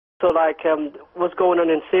So like what's going on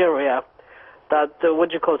in Syria, that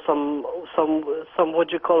what you call some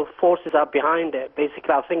what you call forces are behind it.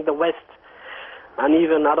 Basically, I think the West and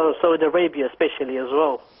even I don't know Saudi Arabia especially as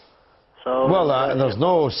well. So well, there's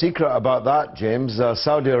no secret about that, James.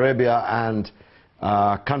 Saudi Arabia and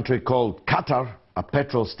a country called Qatar, a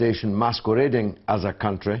petrol station masquerading as a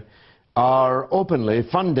country, are openly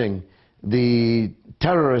funding the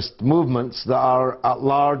terrorist movements that are at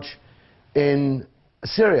large in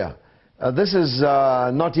Syria. This is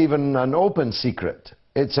not even an open secret.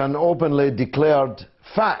 It's an openly declared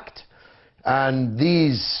fact. And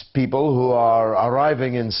these people who are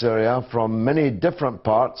arriving in Syria from many different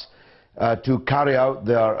parts to carry out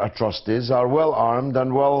their atrocities are well armed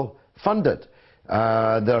and well funded.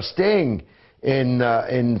 They're staying in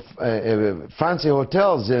fancy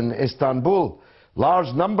hotels in Istanbul.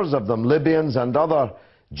 Large numbers of them, Libyans and other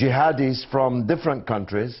jihadis from different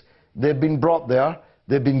countries. They've been brought there,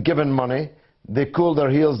 they've been given money, they cool their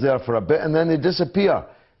heels there for a bit and then they disappear.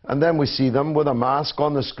 And then we see them with a mask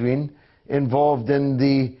on the screen involved in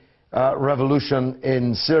the revolution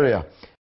in Syria.